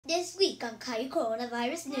This week on Caio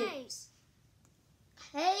Coronavirus News.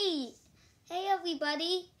 Hey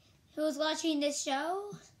everybody who's watching this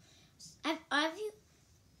show. Are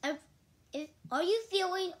you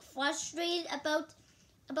feeling frustrated about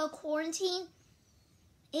quarantine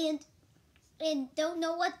and don't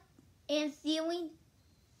know what and feeling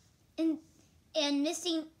and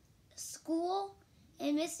missing school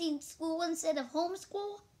instead of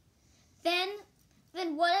homeschool? Then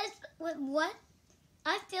what?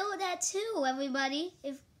 I feel that too, everybody.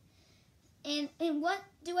 And what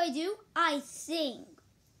do? I sing.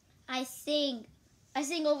 I sing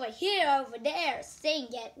over here, over there. Sing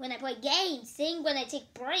it when I play games. Sing when I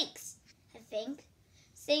take breaks, I think.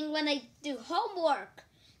 Sing when I do homework.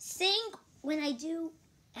 Sing when I do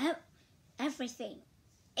everything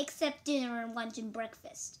except dinner and lunch and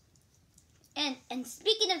breakfast. And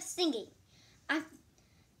speaking of singing, I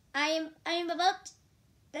am about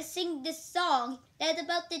to sing this song that's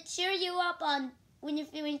about to cheer you up on when you're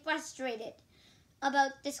feeling frustrated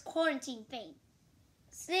about this quarantine thing.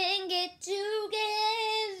 Sing it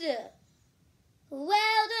together,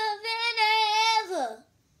 louder than ever.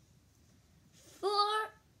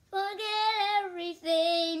 Forget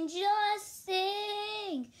everything, just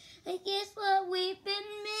sing. I guess what we've been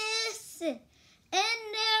missing,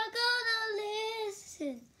 and they're gonna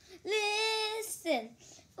listen.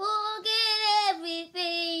 Forget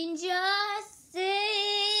everything, just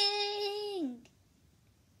sing.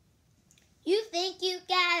 You think you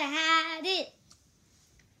gotta hide it,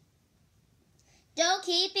 don't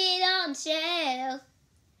keep it on the shelf.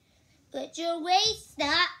 Put your weight,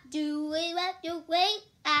 stop, do it what your weight.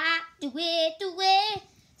 Do it.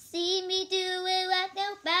 See me do it like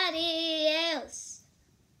nobody else.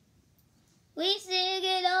 We sing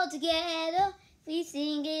it all together, we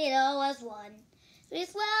sing it all as one. We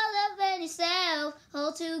swallow and yourself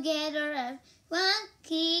all together as one.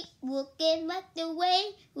 Keep looking like the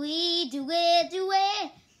way we do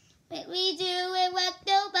it. But we do it like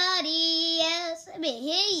nobody else. Let me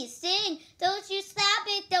hear you sing. Don't you stop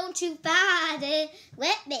it, don't you fight it.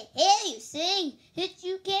 Let me hear you sing. If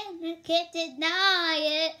you can't deny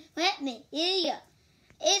it. Let me hear you.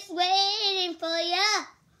 It's waiting for you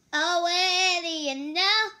already, and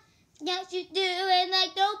now you do it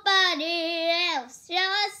like nobody else.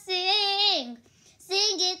 Just sing.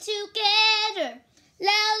 Sing it together,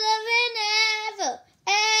 louder than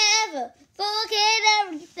ever. Forget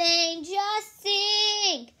everything, just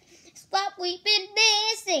sing. It's what we've been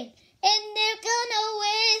missing, and they're gonna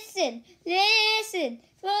listen.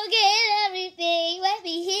 Forget everything, let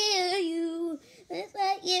me hear you. It's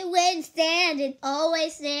like you went standing,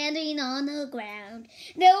 always standing on the ground.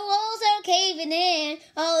 The walls are caving in,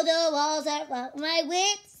 all the walls are rock. My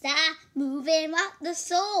wits are moving like the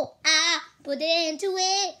soul I put into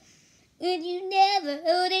it. And you never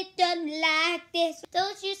heard it done like this.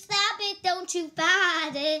 Don't you stop it, don't you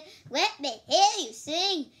fight it. Let me hear you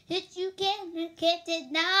sing. If you can't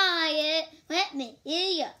deny it. Let me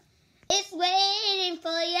hear you. It's waiting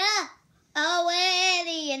for you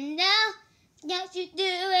already, and now you do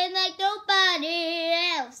it like nobody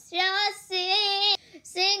else. Just sing.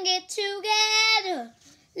 Sing it together,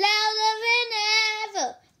 louder than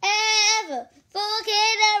ever.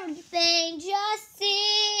 Forget everything, just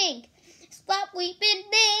sing. It's what we've been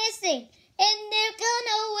missing, and they're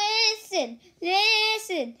gonna listen.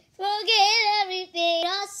 Forget everything,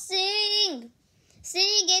 just sing.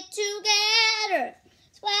 Sing it together,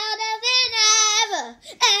 it's louder than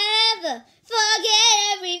ever.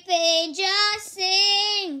 Forget everything, just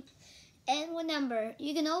sing. And remember,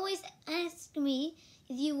 you can always ask me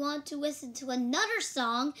if you want to listen to another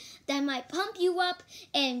song that might pump you up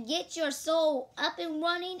and get your soul up and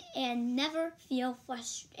running and never feel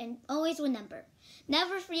frustrated. And always remember,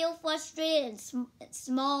 never feel frustrated in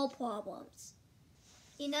small problems.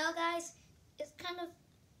 You know, guys, it's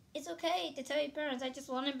okay to tell your parents, I just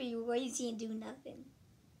want to be lazy and do nothing.